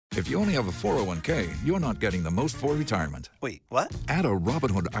If you only have a 401k, you're not getting the most for retirement. Wait, what? Add a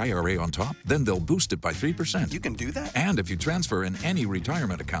Robinhood IRA on top, then they'll boost it by 3%. You can do that? And if you transfer in any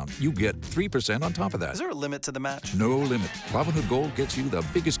retirement account, you get 3% on top of that. Is there a limit to the match? No limit. Robinhood Gold gets you the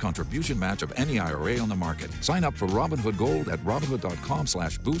biggest contribution match of any IRA on the market. Sign up for Robinhood Gold at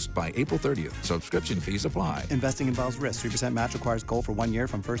Robinhood.com/boost by April 30th. Subscription fees apply. Investing involves risk. 3% match requires gold for 1 year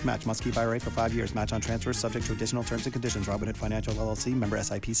from first match. Must keep IRA for 5 years. Match on transfers subject to additional terms and conditions. Robinhood Financial LLC, member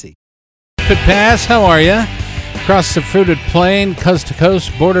SIPC. Pit Pass, how are you? Across the fruited plain, coast to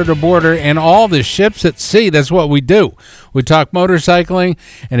coast, border to border, and all the ships at sea. That's what we do. We talk motorcycling,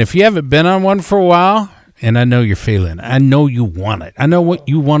 and if you haven't been on one for a while, and I know you're feeling it, I know you want it. I know what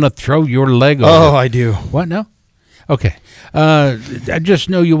you want to throw your leg over. Oh, I do. What? No? Okay. I just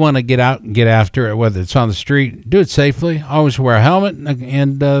know you want to get out and get after it, whether it's on the street. Do it safely. Always wear a helmet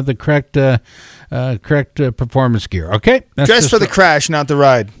and the correct performance gear. Okay? That's dress for the crash, not the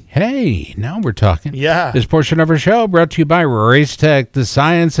ride. Hey, now we're talking. Yeah. This portion of our show brought to you by Racetech, the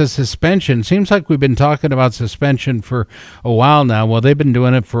science of suspension. Seems like we've been talking about suspension for a while now. Well, they've been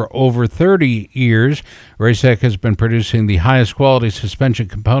doing it for over 30 years. Racetech has been producing the highest quality suspension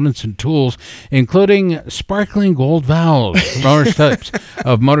components and tools, including sparkling gold valves for most types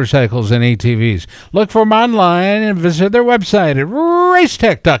of motorcycles and ATVs. Look for them online and visit their website at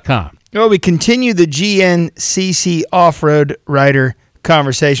racetech.com. Well, we continue the GNCC off-road rider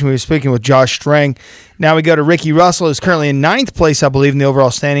conversation. We were speaking with Josh Strang. Now we go to Ricky Russell, who's currently in 9th place, I believe, in the overall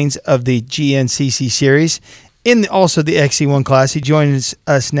standings of the GNCC series, also the XC1 class. He joins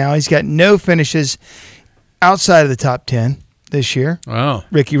us now. He's got no finishes outside of the top 10 this year. Wow.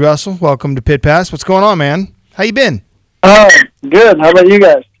 Ricky Russell, welcome to Pit Pass. What's going on, man? How you been? Oh, good. How about you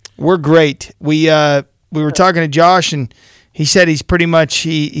guys? We're great. We were talking to Josh, and he said he's pretty much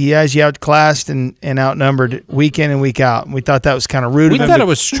he has you outclassed and outnumbered week in and week out. And we thought that was kind of rude of him. We thought it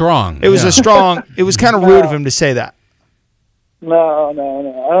was strong. It was it was kind of rude of him to say that. No.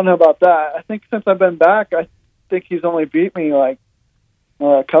 I don't know about that. I think since I've been back, I think he's only beat me like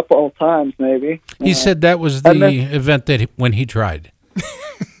a couple of times maybe. He said that was the event that when he tried.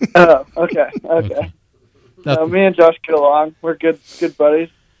 Oh, okay. Me and Josh get along. We're good buddies.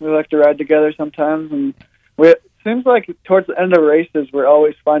 We like to ride together sometimes, and it seems like towards the end of races, we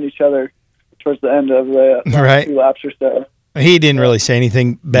always find each other towards the end of the last few laps or so. He didn't really say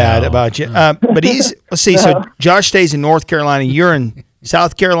anything bad about you. But let's see, so Josh stays in North Carolina. You're in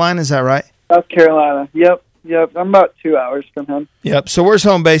South Carolina, is that right? South Carolina, yep. I'm about 2 hours from him. Yep. So where's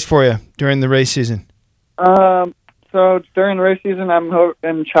home base for you during the race season? So during the race season, I'm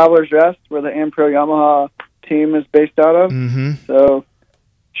in Travelers Rest, where the Ampro Yamaha team is based out of. Mm-hmm. So,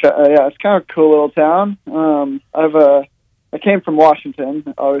 it's kind of a cool little town. I came from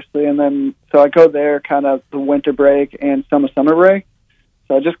Washington, obviously, and then so I go there kind of the winter break and some of summer break.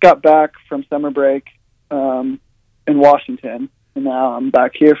 So I just got back from summer break in Washington, and now I'm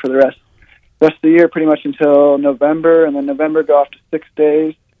back here for the rest of the year, pretty much until November, and then November go off to 6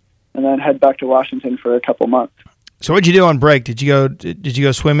 days, and then head back to Washington for a couple months. So what'd you do on break? Did you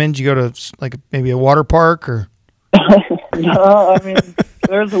go swimming? Did you go to like maybe a water park or? No, I mean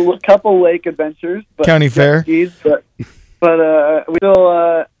there's a couple lake adventures, but county fair. But we still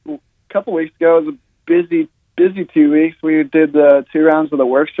a couple weeks ago it was a busy 2 weeks. We did 2 rounds of the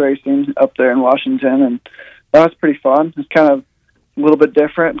works racing up there in Washington, and that was pretty fun. It's kind of a little bit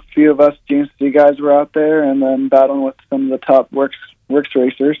different. A few of us GNC guys were out there, and then battling with some of the top works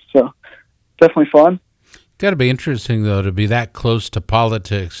racers. So definitely fun. Got to be interesting though to be that close to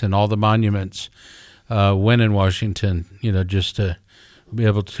politics and all the monuments. When in Washington, just to be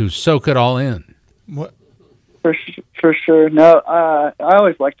able to soak it all in. What? For sure. No, I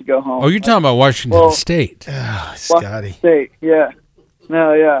always like to go home. Oh, you're talking about Washington State. Oh, Scotty. Washington State, yeah.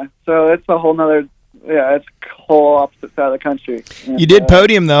 No, yeah. So it's a whole nother, it's a whole opposite side of the country. And, you did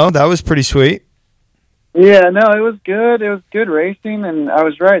podium, though. That was pretty sweet. Yeah, no, it was good. It was good racing, and I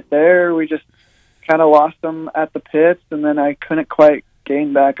was right there. We just kind of lost them at the pits, and then I couldn't quite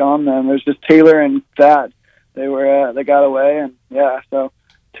gain back on them. It was just Taylor and Thad. They got away, and so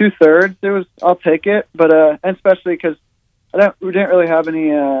 2/3. It was. I'll take it, but and especially because we didn't really have any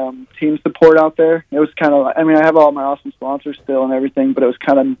team support out there. It was kind of. I mean, I have all my awesome sponsors still and everything, but it was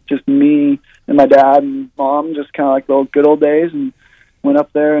kind of just me and my dad and mom, just kind of like the old good old days, and went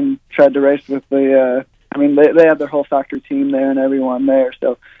up there and tried to race with the. I mean, they had their whole factory team there and everyone there,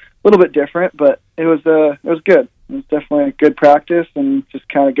 so a little bit different, but it was good. It was definitely a good practice and just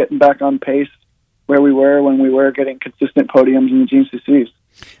kind of getting back on pace where we were when we were getting consistent podiums in the GNCCs.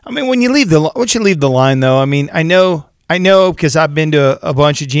 I mean, once you leave the line, though, I mean, I know because I've been to a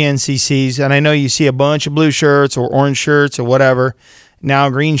bunch of GNCCs, and I know you see a bunch of blue shirts or orange shirts or whatever, now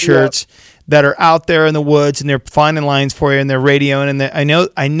green shirts that are out there in the woods and they're finding lines for you and they're radioing. And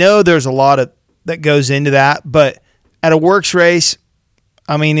I know there's a lot of that goes into that, but at a works race,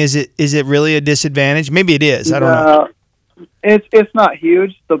 I mean, is it really a disadvantage? Maybe it is. I don't know. It's not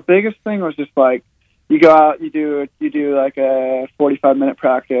huge. The biggest thing was just like you go out, you do like a 45-minute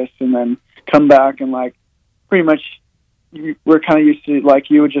practice, and then come back and like pretty much we're kind of used to like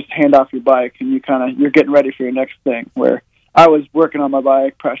you would just hand off your bike and you're getting ready for your next thing. Where I was working on my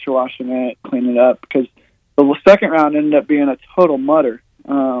bike, pressure washing it, cleaning it up, because the second round ended up being a total mutter.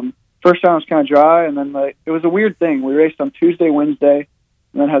 First round was kind of dry, and then like it was a weird thing. We raced on Tuesday, Wednesday,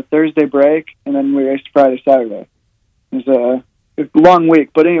 and then had Thursday break, and then we raced Friday, Saturday. It was a long week,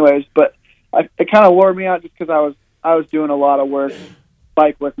 but anyways, it kind of wore me out just because I was doing a lot of work,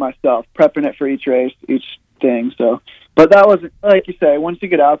 bike work myself, prepping it for each race, each thing. So, but that was like you say, once you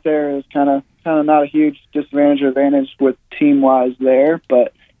get out there, it was kind of not a huge disadvantage or advantage with team wise there,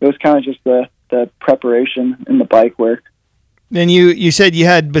 but it was kind of just the preparation and the bike work. Then you said you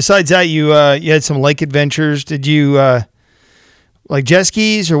had, besides that, you had some lake adventures. Did you like jet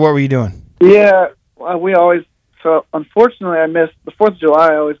skis, or what were you doing? Yeah, we always. So unfortunately, I missed the 4th of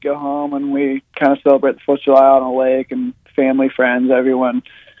July. I always go home and we kind of celebrate the 4th of July on a lake, and family, friends, everyone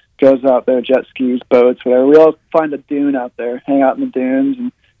goes out there, jet skis, boats, whatever. We all find a dune out there, hang out in the dunes, and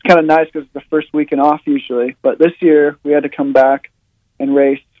it's kind of nice because it's the first weekend off usually. But this year we had to come back and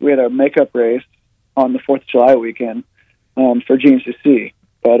race. We had a makeup race on the 4th of July weekend for GNCC.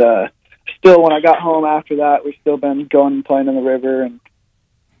 But still, when I got home after that, we've still been going and playing in the river, and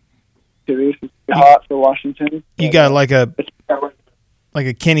it's hot for Washington. You got like a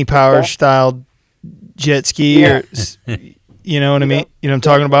Kenny Powers style jet ski, or you know what I mean? You know what I'm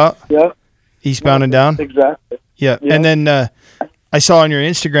talking about? Yep. Eastbound and down? Exactly. Yeah. Yep. And then I saw on your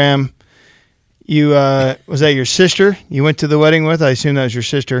Instagram, you was that your sister you went to the wedding with? I assume that was your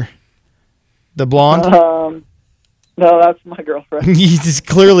sister. The blonde? No, that's my girlfriend. It's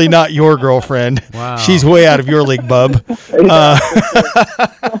clearly not your girlfriend. Wow. She's way out of your league, bub. That's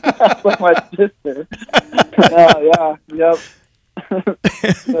like my sister. Yeah, yep.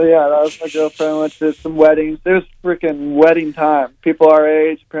 So yeah, that was my girlfriend. Went to some weddings. It was freaking wedding time. People our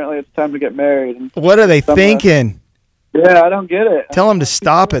age, apparently it's time to get married. And what are they thinking? Yeah, I don't get it. Tell them to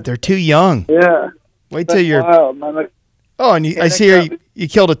stop it. They're too young. Yeah. Wait till you're... Wild. Oh, and I see here you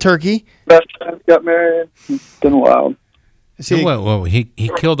killed a turkey. Best friend got married. It's been wild. See, whoa, he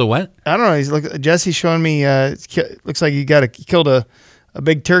killed a what? I don't know. Jesse's showing me. Looks like you killed a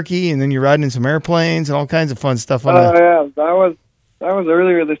big turkey, and then you're riding in some airplanes and all kinds of fun stuff on that. Yeah, that was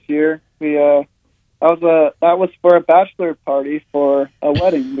earlier this year. That was for a bachelor party for a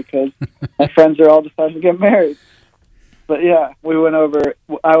wedding because my friends are all deciding to get married. But yeah, we went over.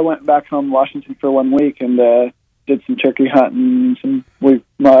 I went back home to Washington for 1 week and did some turkey hunting.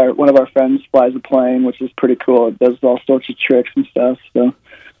 One of our friends flies a plane, which is pretty cool. It does all sorts of tricks and stuff. So a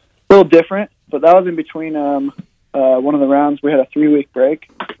little different. But that was in between one of the rounds. We had a 3-week break.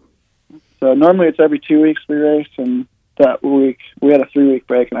 So normally it's every 2 weeks we race, and that week we had a 3-week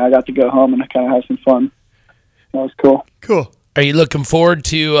break, and I got to go home and kind of have some fun. That was cool. Cool. Are you looking forward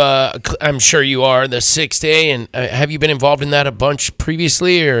to, I'm sure you are, the 6-day, and have you been involved in that a bunch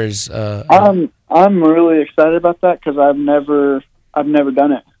previously, or is... I'm really excited about that because I've never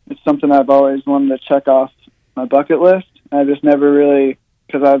done it. It's something I've always wanted to check off my bucket list. I just never really,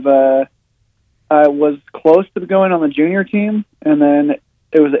 because I was close to going on the junior team, and then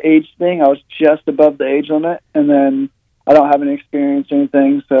it was an age thing. I was just above the age limit, and then I don't have any experience or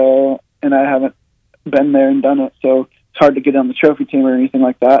anything, and I haven't been there and done it, so it's hard to get on the trophy team or anything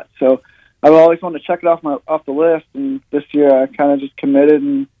like that. So I've always wanted to check it off the list, and this year I kind of just committed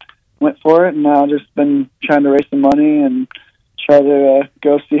and went for it, and now I've just been trying to raise some money and try to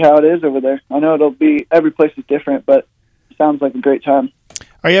go see how it is over there. I know every place is different, but it sounds like a great time.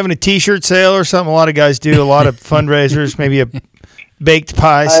 Are you having a T-shirt sale or something? A lot of guys do, a lot of fundraisers, maybe a baked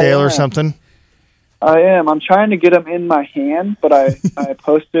pie sale or something. I am. I'm trying to get them in my hand, but I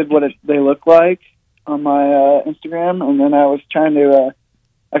posted what they look like on my Instagram, and then I was trying to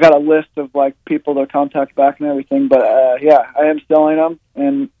I got a list of like people to contact back and everything, but yeah, I am selling them,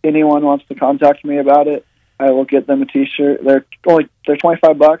 and anyone wants to contact me about it, I will get them a T-shirt. They're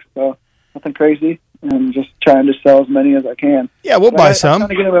 $25, so nothing crazy, and just trying to sell as many as I can. Yeah, we'll buy some. I'm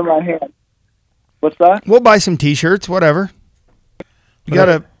trying to get them in my hand. What's that? We'll buy some T-shirts, whatever. You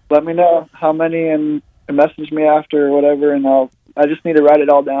gotta let me know how many and message me after or whatever, and I just need to write it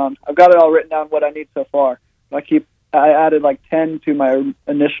all down. I've got it all written down what I need so far. I added like 10 to my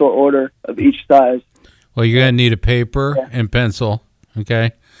initial order of each size. Well, you're going to need a paper and pencil,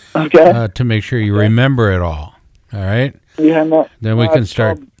 okay? Okay. To make sure you remember it all right? Yeah, no, Then we can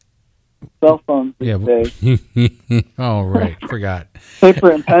start. Cell phones these Yeah. days. Oh, right. Forgot.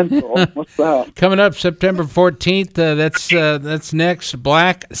 Paper and pencil. What's that? Coming up September 14th, that's next.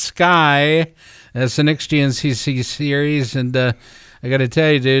 Black Sky. That's the next GNCC series. And I got to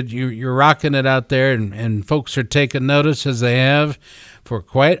tell you, dude, you're rocking it out there, and folks are taking notice as they have for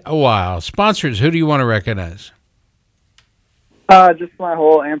quite a while. Sponsors, who do you want to recognize? Just my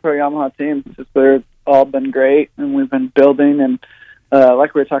whole Ampro Yamaha team. Just they're all been great, and we've been building. And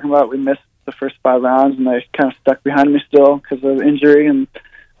like we were talking about, we missed the first 5 rounds, and they kind of stuck behind me still because of injury. And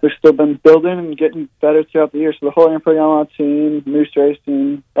we've still been building and getting better throughout the year. So the whole Ampro Yamaha team, Moose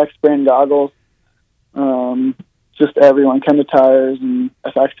Racing, X-Brand goggles, just everyone, Kenda Tires and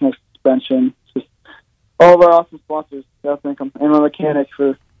FX Connect suspension. Just all of our awesome sponsors. I thank them. And my mechanic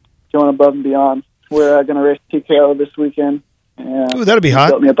for going above and beyond. We're going to race TKO this weekend. And Ooh, that'll be hot.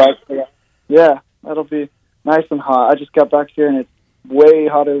 built me a bike for that. Yeah, that'll be nice and hot. I just got back here, and it's way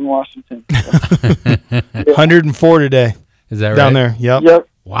hotter than Washington. So, 104 today. Is that right? Down there. Yep. Yep.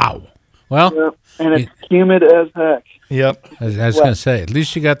 Wow. Well, Yep. And it's humid as heck. Yep. I was going to say, at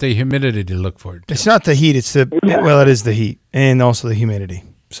least you got the humidity to look forward to. It's not the heat. It's well, it is the heat and also the humidity.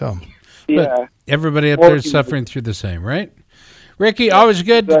 So Yeah. Everybody up More there is humidity. suffering through the same, right? Ricky, always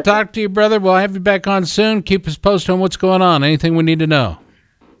good to Exactly. talk to you, brother. We'll have you back on soon. Keep us posted on what's going on. Anything we need to know.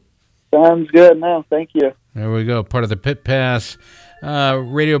 Sounds good. No, thank you. There we go. Part of the Pit Pass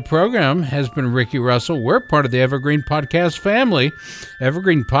radio program has been Ricky Russell. We're part of the Evergreen Podcast family.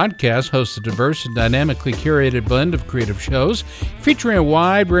 Evergreen Podcast hosts a diverse and dynamically curated blend of creative shows featuring a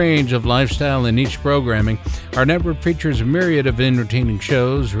wide range of lifestyle and niche programming. Our network features a myriad of entertaining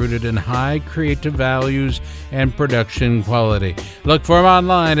shows rooted in high creative values and production quality. Look for them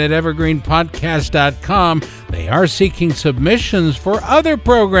online at evergreenpodcast.com. They are seeking submissions for other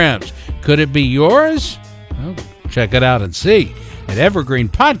programs. Could it be yours? Well, check it out and see at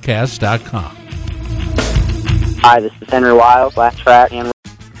evergreenpodcast.com. Hi, this is Henry Wiles, Last Track, and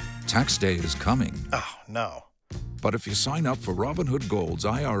Tax day is coming. Oh, no. But if you sign up for Robinhood Gold's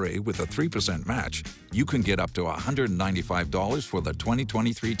IRA with a 3% match, you can get up to $195 for the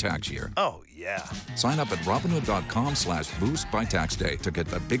 2023 tax year. Oh, yeah. Sign up at Robinhood.com/boost by tax day to get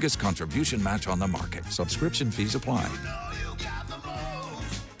the biggest contribution match on the market. Subscription fees apply.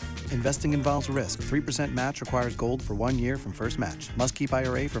 Investing involves risk. 3% match requires gold for 1 year from first match. Must keep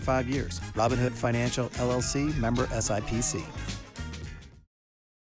IRA for 5 years. Robinhood Financial LLC, member SIPC.